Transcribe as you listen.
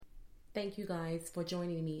Thank you guys for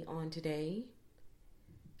joining me on today.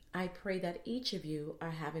 I pray that each of you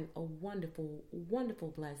are having a wonderful, wonderful,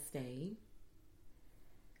 blessed day.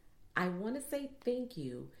 I want to say thank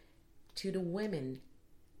you to the women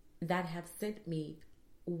that have sent me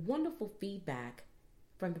wonderful feedback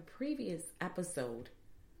from the previous episode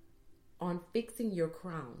on fixing your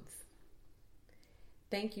crowns.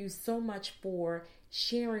 Thank you so much for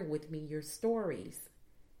sharing with me your stories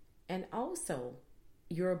and also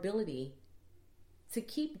your ability to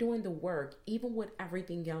keep doing the work even with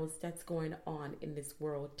everything else that's going on in this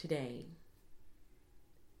world today.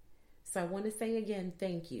 So I want to say again,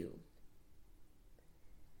 thank you.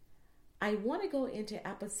 I want to go into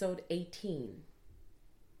episode 18.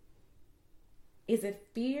 Is it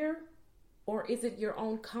fear or is it your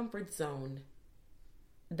own comfort zone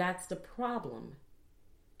that's the problem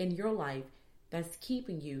in your life that's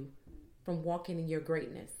keeping you from walking in your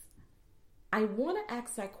greatness? I want to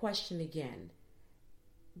ask that question again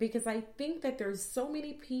because I think that there's so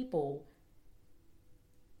many people,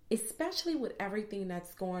 especially with everything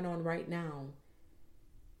that's going on right now,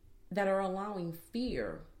 that are allowing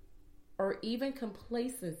fear or even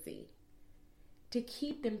complacency to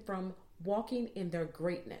keep them from walking in their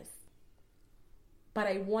greatness. But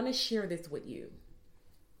I want to share this with you.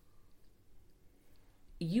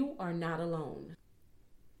 You are not alone.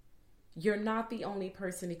 You're not the only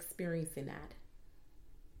person experiencing that.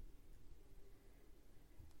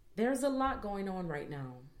 There's a lot going on right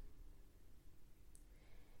now.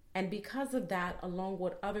 And because of that, along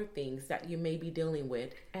with other things that you may be dealing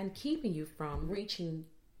with and keeping you from reaching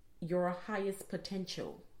your highest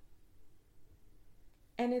potential.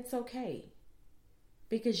 And it's okay,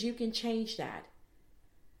 because you can change that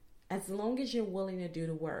as long as you're willing to do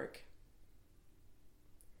the work.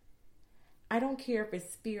 I don't care if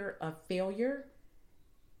it's fear of failure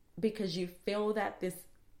because you feel that this,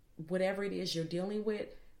 whatever it is you're dealing with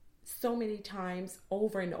so many times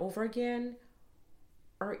over and over again,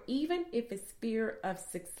 or even if it's fear of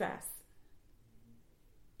success.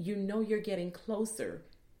 You know you're getting closer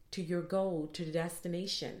to your goal, to the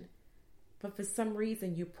destination, but for some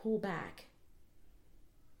reason you pull back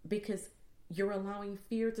because you're allowing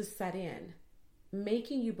fear to set in,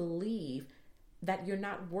 making you believe that you're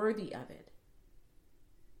not worthy of it.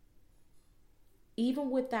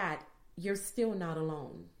 Even with that, you're still not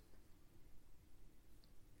alone.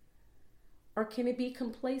 Or can it be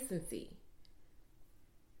complacency?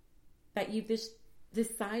 That you've just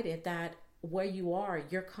decided that where you are,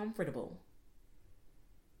 you're comfortable.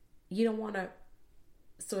 You don't want to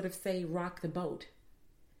sort of say rock the boat.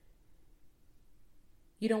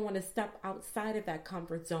 You don't want to step outside of that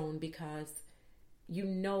comfort zone because you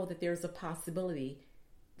know that there's a possibility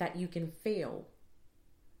that you can fail.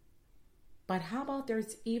 But how about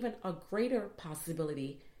there's even a greater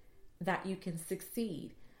possibility that you can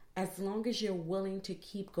succeed as long as you're willing to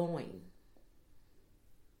keep going?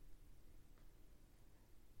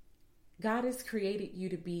 God has created you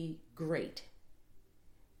to be great,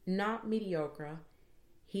 not mediocre.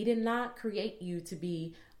 He did not create you to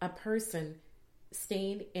be a person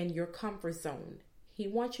staying in your comfort zone. He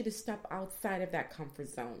wants you to step outside of that comfort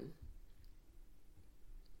zone.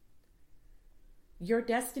 Your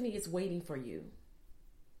destiny is waiting for you.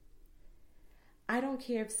 I don't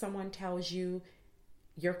care if someone tells you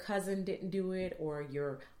your cousin didn't do it, or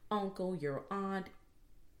your uncle, your aunt,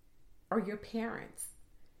 or your parents.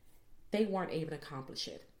 They weren't able to accomplish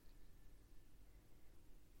it.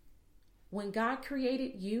 When God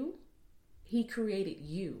created you, He created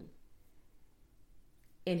you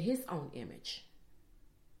in His own image,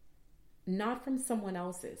 not from someone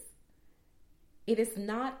else's. It is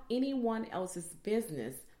not anyone else's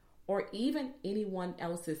business or even anyone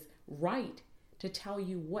else's right to tell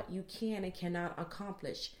you what you can and cannot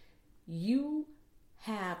accomplish. You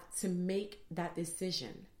have to make that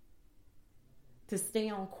decision to stay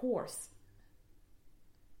on course.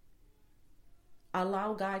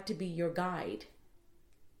 Allow God to be your guide.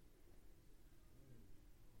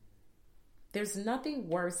 There's nothing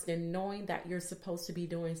worse than knowing that you're supposed to be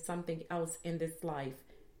doing something else in this life,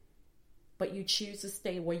 but you choose to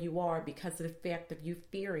stay where you are because of the fact of you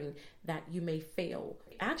fearing that you may fail,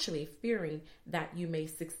 actually fearing that you may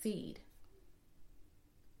succeed.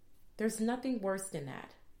 There's nothing worse than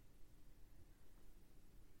that.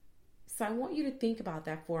 So I want you to think about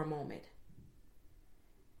that for a moment.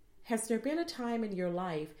 Has there been a time in your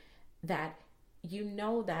life that you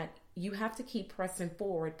know that you have to keep pressing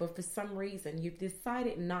forward, but for some reason you've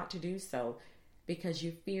decided not to do so because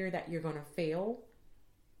you fear that you're going to fail?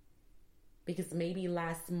 Because maybe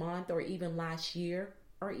last month or even last year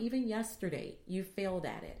or even yesterday, you failed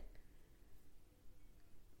at it.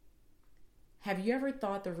 Have you ever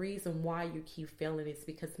thought the reason why you keep failing is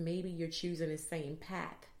because maybe you're choosing the same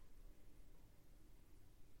path?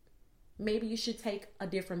 Maybe you should take a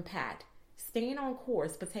different path. Staying on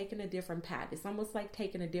course, but taking a different path. It's almost like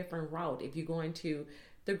taking a different route if you're going to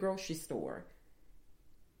the grocery store.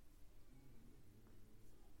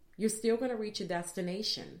 You're still going to reach your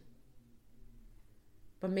destination.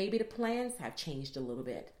 But maybe the plans have changed a little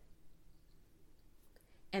bit.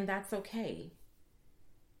 And that's okay.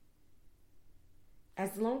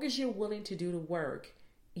 As long as you're willing to do the work,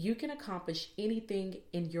 you can accomplish anything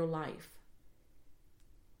in your life.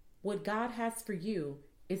 What God has for you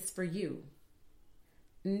is for you.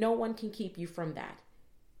 No one can keep you from that.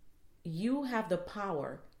 You have the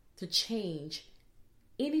power to change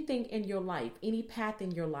anything in your life, any path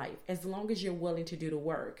in your life, as long as you're willing to do the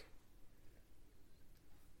work.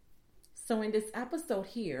 So in this episode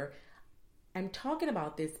here, I'm talking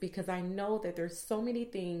about this because I know that there's so many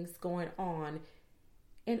things going on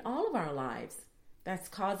in all of our lives that's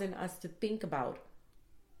causing us to think about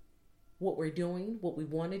what we're doing, what we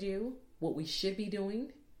want to do, what we should be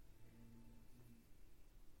doing.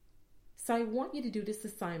 So I want you to do this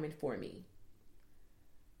assignment for me.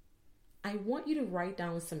 I want you to write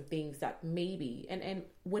down some things that maybe, and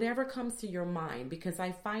whatever comes to your mind, because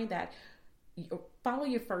I find that follow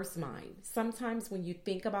your first mind. Sometimes when you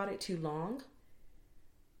think about it too long,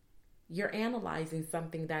 you're analyzing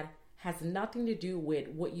something that has nothing to do with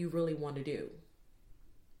what you really want to do.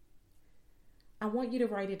 I want you to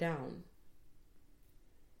write it down.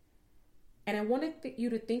 And I want you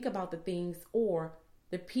to think about the things or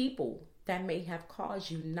the people that may have caused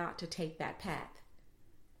you not to take that path.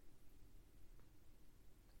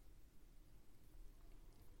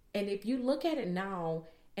 And if you look at it now,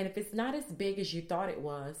 and if it's not as big as you thought it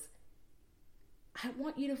was, I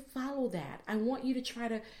want you to follow that. I want you to try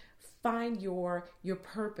to find your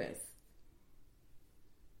purpose.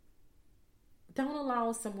 Don't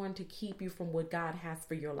allow someone to keep you from what God has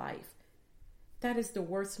for your life. That is the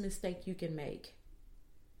worst mistake you can make.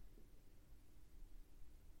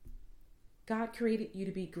 God created you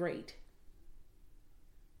to be great.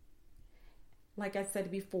 Like I said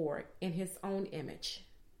before, in His own image.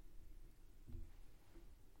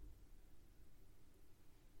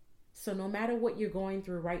 So no matter what you're going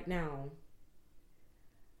through right now,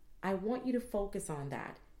 I want you to focus on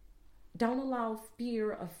that. Don't allow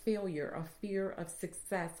fear of failure or fear of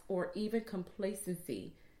success or even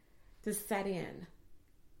complacency to set in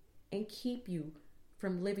and keep you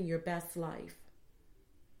from living your best life.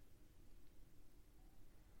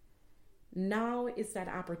 Now is that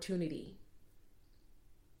opportunity.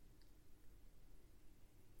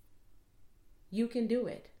 You can do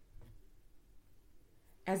it.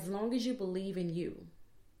 As long as you believe in you.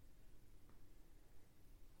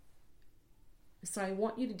 So I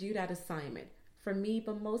want you to do that assignment for me,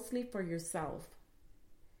 but mostly for yourself.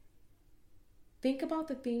 Think about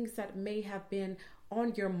the things that may have been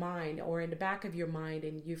on your mind or in the back of your mind,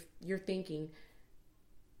 and you're thinking,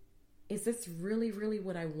 is this really, really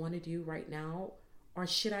what I want to do right now? Or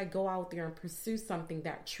should I go out there and pursue something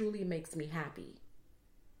that truly makes me happy?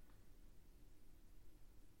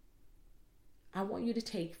 I want you to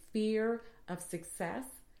take fear of success,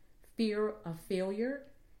 fear of failure,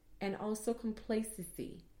 and also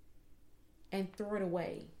complacency and throw it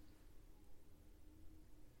away.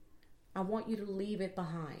 I want you to leave it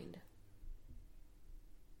behind.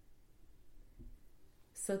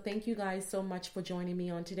 So thank you guys so much for joining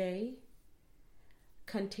me on today.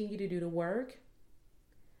 Continue to do the work.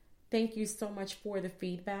 Thank you so much for the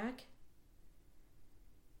feedback.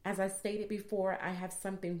 As I stated before, I have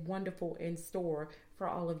something wonderful in store for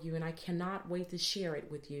all of you, and I cannot wait to share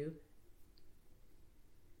it with you.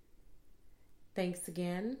 Thanks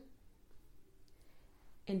again.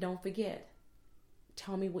 And don't forget,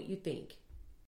 tell me what you think.